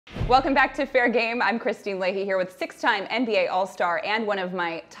Welcome back to Fair Game. I'm Kristine Leahy here with six-time NBA All-Star and one of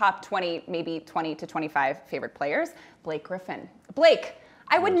my top 20, maybe 20 to 25 favorite players, Blake Griffin. Blake,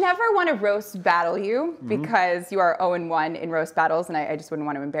 I would never want to roast battle you because you are 0-1 in roast battles, and I just wouldn't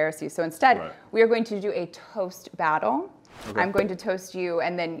want to embarrass you. So instead, we are going to do a toast battle. Okay. I'm going to toast you,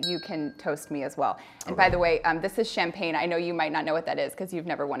 and then you can toast me as well. And by the way, this is champagne. I know you might not know what that is because you've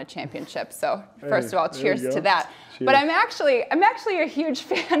never won a championship. So first of all, cheers to that. Cheers. But I'm actually a huge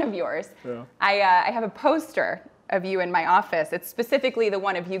fan of yours. Yeah. I have a poster of you in my office. It's specifically the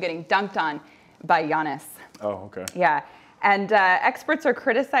one of you getting dunked on by Giannis. Oh, okay. Yeah. And experts are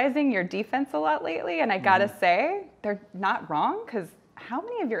criticizing your defense a lot lately, and I gotta say, they're not wrong, because how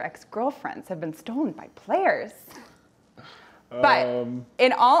many of your ex-girlfriends have been stolen by players? But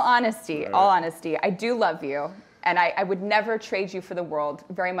in all honesty, I do love you, and I would never trade you for the world,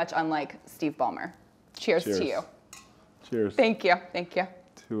 very much unlike Steve Ballmer. Cheers to you. Cheers. Thank you, thank you.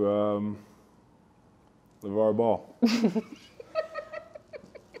 To LaVar Ball.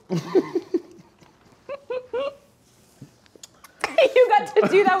 You got to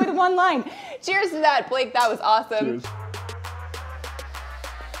do that with one line. Cheers to that, Blake. That was awesome. Cheers.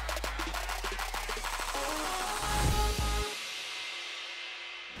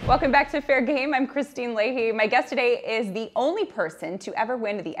 Welcome back to Fair Game. I'm Kristine Leahy. My guest today is the only person to ever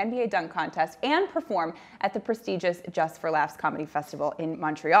win the NBA Dunk Contest and perform at the prestigious Just for Laughs Comedy Festival in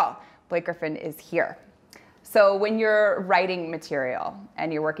Montreal. Blake Griffin is here. So when you're writing material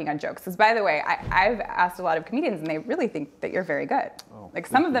and you're working on jokes, because by the way, I've asked a lot of comedians and they really think that you're very good. Oh, like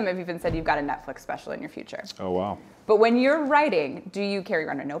some of them have even said you've got a Netflix special in your future. Oh, wow. But when you're writing, do you carry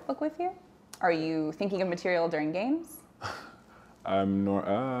around a notebook with you? Are you thinking of material during games? I'm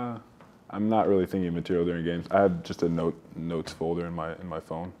not really thinking of material during games. I have just a notes folder in my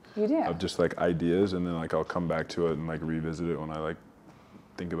phone. You do? Of just like ideas, and then like I'll come back to it and like revisit it when I like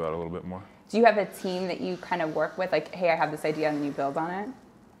think about it a little bit more. Do you have a team that you kind of work with? Like, hey, I have this idea, and then you build on it?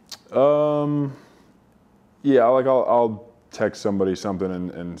 Yeah, like I'll text somebody something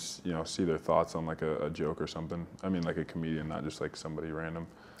and you know, see their thoughts on like a joke or something. I mean, like a comedian, not just like somebody random.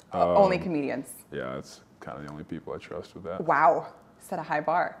 Only comedians? Yeah, it's kind of the only people I trust with that. Wow, set a high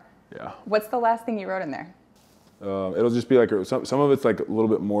bar. Yeah. What's the last thing you wrote in there? It'll just be like, some of it's like a little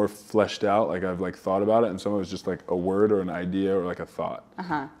bit more fleshed out, like I've like thought about it, and some of it's just like a word or an idea or like a thought.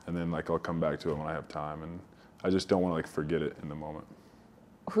 And then like I'll come back to it when I have time, and I just don't want to like forget it in the moment.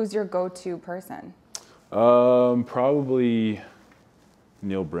 Who's your go-to person? Probably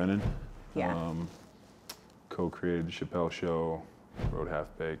Neil Brennan. Yeah. Co-created the Chappelle Show, wrote Half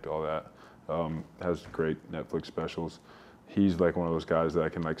Baked, all that. Has great Netflix specials. He's like one of those guys that I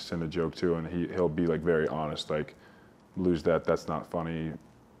can like send a joke to, and he'll be like very honest, like, lose that, that's not funny,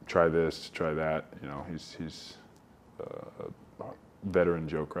 try this, try that. You know, he's a veteran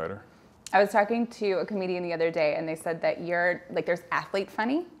joke writer. I was talking to a comedian the other day, and they said that you're like, there's athlete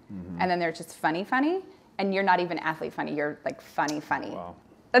funny, and then there's just funny, and you're not even athlete funny, you're like funny. Wow.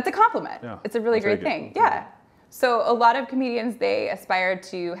 That's a compliment. Yeah, it's a really great thing. Yeah. So a lot of comedians, they aspire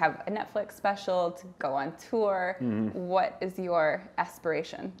to have a Netflix special, to go on tour. What is your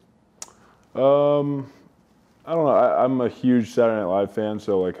aspiration? I don't know. I'm a huge Saturday Night Live fan,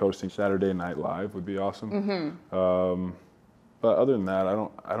 so like hosting Saturday Night Live would be awesome. But other than that,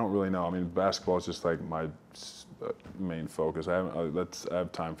 I don't really know. I mean, basketball is just like my main focus. I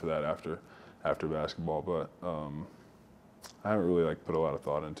have time for that after basketball, but I haven't really like put a lot of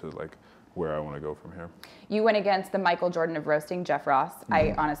thought into like where I want to go from here. You went against the Michael Jordan of roasting, Jeff Ross.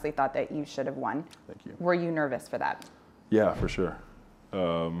 I honestly thought that you should have won. Thank you. Were you nervous for that? Yeah, for sure.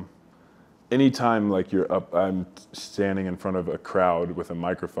 Anytime like you're up, I'm standing in front of a crowd with a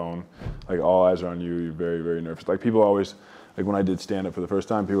microphone, like all eyes are on you, you're very, very nervous. Like people always, like when I did stand-up for the first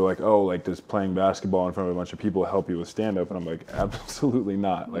time, people were like, oh, like does playing basketball in front of a bunch of people help you with stand-up? And I'm like, absolutely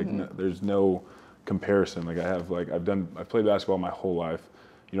not. Like no, there's no comparison. Like I've played basketball my whole life.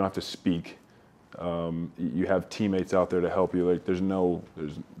 You don't have to speak. You have teammates out there to help you. Like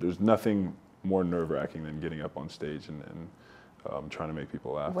there's nothing more nerve-wracking than getting up on stage and trying to make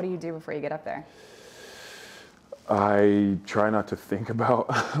people laugh. What do you do before you get up there? I try not to think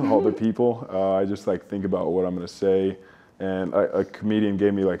about all the people. I just like think about what I'm gonna say. And a comedian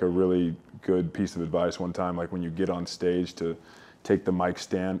gave me like a really good piece of advice one time, like when you get on stage to take the mic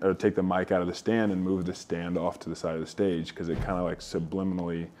out of the stand and move the stand off to the side of the stage, because it kind of like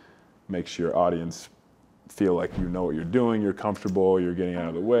subliminally makes your audience feel like you know what you're doing, you're comfortable, you're getting out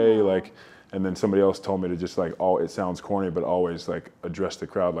of the way, like. And then somebody else told me to just like, it sounds corny, but always like address the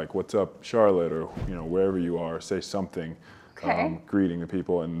crowd, like, what's up, Charlotte, or you know, wherever you are, say something. greeting the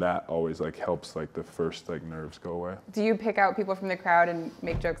people, and that always like helps like the first like nerves go away. Do you pick out people from the crowd and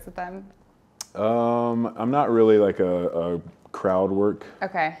make jokes with them? I'm not really like a crowd work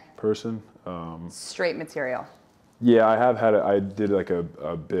person. Straight material. Yeah, I did like a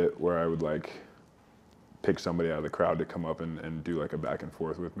bit where I would like pick somebody out of the crowd to come up and do like a back and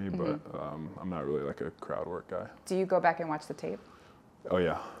forth with me, but I'm not really like a crowd work guy. Do you go back and watch the tape? Oh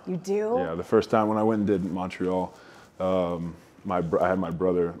yeah. You do? Yeah, the first time when I went and did Montreal, I had my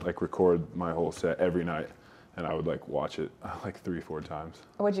brother like record my whole set every night, and I would like watch it like 3-4 times.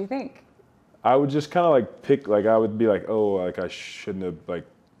 What'd you think? I would just kind of like pick, like I would be like, oh, like I shouldn't have like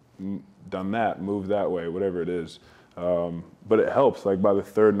done that, moved that way, whatever it is. But it helps. Like by the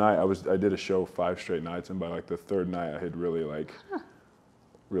third night, I did a show 5 straight nights, and by like the third night, I had really like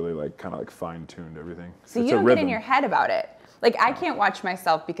kind of like fine-tuned everything. So you don't get in your head about it. Like I can't watch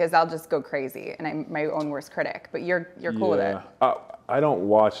myself because I'll just go crazy, and I'm my own worst critic. But you're cool with it. I don't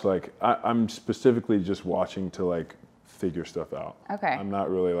watch like I'm specifically just watching to like figure stuff out. Okay. I'm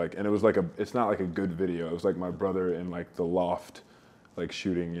not really like, and it was like it's not like a good video. It was like my brother in like the loft, like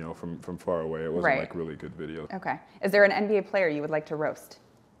shooting, you know, from far away. It wasn't like really good video. Okay. Is there an NBA player you would like to roast?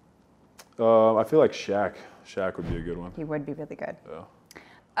 I feel like Shaq. Shaq would be a good one. He would be really good. Yeah.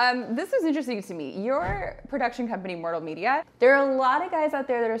 This is interesting to me. Your production company, Mortal Media, there are a lot of guys out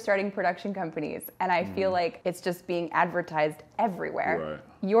there that are starting production companies, and I feel like it's just being advertised everywhere.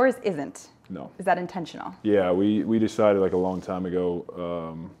 Right. Yours isn't. No. Is that intentional? Yeah, we decided like a long time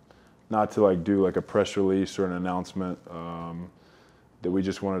ago not to like do like a press release or an announcement. That we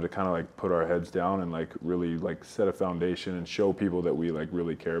just wanted to kind of like put our heads down and like really like set a foundation and show people that we like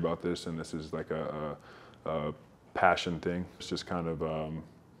really care about this, and this is like a passion thing. It's just kind of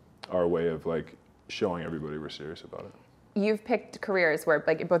our way of like showing everybody we're serious about it. You've picked careers where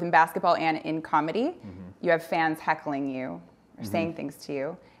like both in basketball and in comedy, you have fans heckling you or saying things to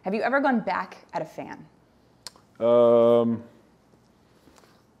you. Have you ever gone back at a fan?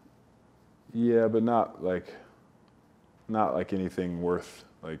 Yeah, but not like anything worth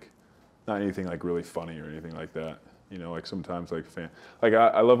like, not anything like really funny or anything like that. You know, like sometimes like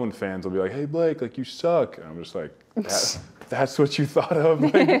I love when fans will be like, "Hey Blake, like you suck," and I'm just like, that's what you thought of?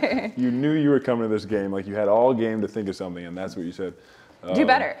 Like, you knew you were coming to this game, like you had all game to think of something, and that's what you said. Do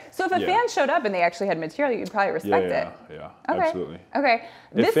better. So if a fan showed up and they actually had material, you'd probably respect it. Yeah, okay. Absolutely. Okay.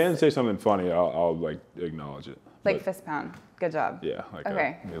 If fans say something funny, I'll like acknowledge it. Like fist pound. Good job. Yeah. Like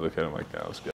okay. They look at him like that was good.